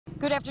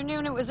Good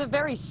afternoon. It was a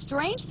very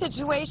strange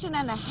situation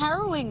and a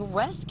harrowing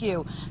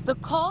rescue. The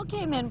call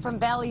came in from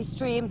Valley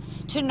Stream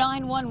to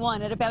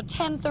 911 at about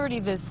 10:30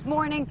 this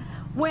morning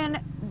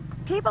when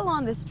people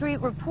on the street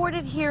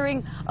reported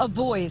hearing a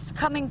voice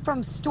coming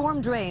from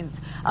storm drains.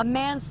 A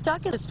man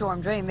stuck in a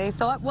storm drain. They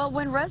thought, well,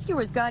 when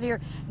rescuers got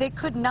here, they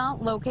could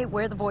not locate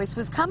where the voice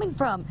was coming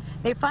from.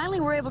 They finally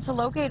were able to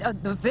locate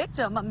the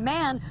victim, a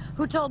man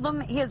who told them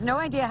he has no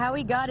idea how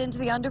he got into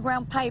the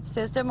underground pipe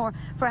system or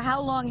for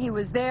how long he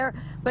was there,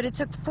 but it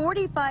took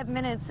 45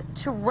 minutes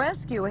to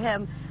rescue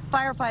him.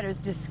 Firefighters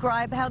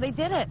describe how they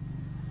did it.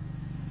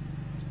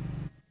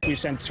 We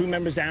sent 2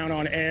 members down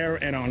on air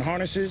and on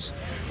harnesses.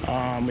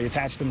 We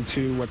attached them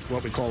to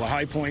what we call a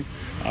high point.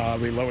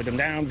 We lowered them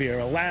down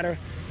via a ladder,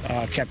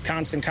 kept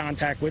constant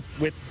contact with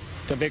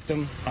the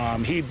victim.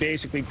 He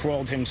basically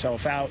crawled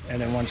himself out,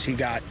 and then once he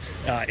got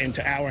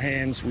into our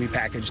hands, we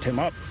packaged him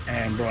up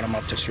and brought him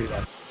up to street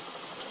level.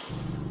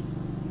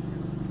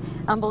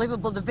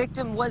 Unbelievable. The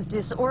victim was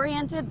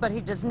disoriented, but he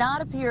does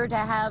not appear to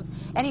have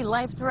any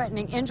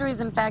life-threatening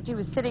injuries. In fact, he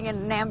was sitting in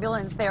an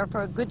ambulance there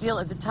for a good deal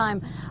of the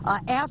time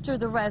after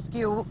the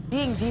rescue,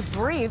 being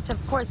debriefed.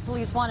 Of course,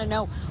 police want to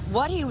know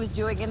what he was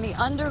doing in the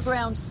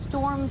underground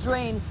storm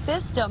drain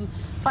system.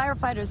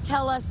 Firefighters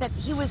tell us that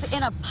he was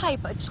in a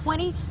pipe, a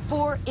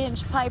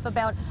 24-inch pipe,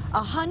 about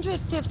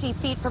 150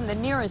 feet from the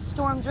nearest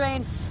storm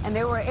drain, and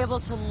they were able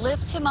to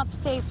lift him up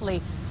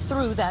safely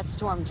through that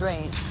storm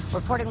drain.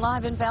 Reporting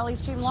live in Valley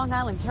Stream, Long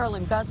Island,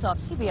 Carolyn, Gusoff,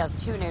 CBS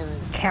 2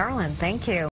 News. Carolyn, thank you.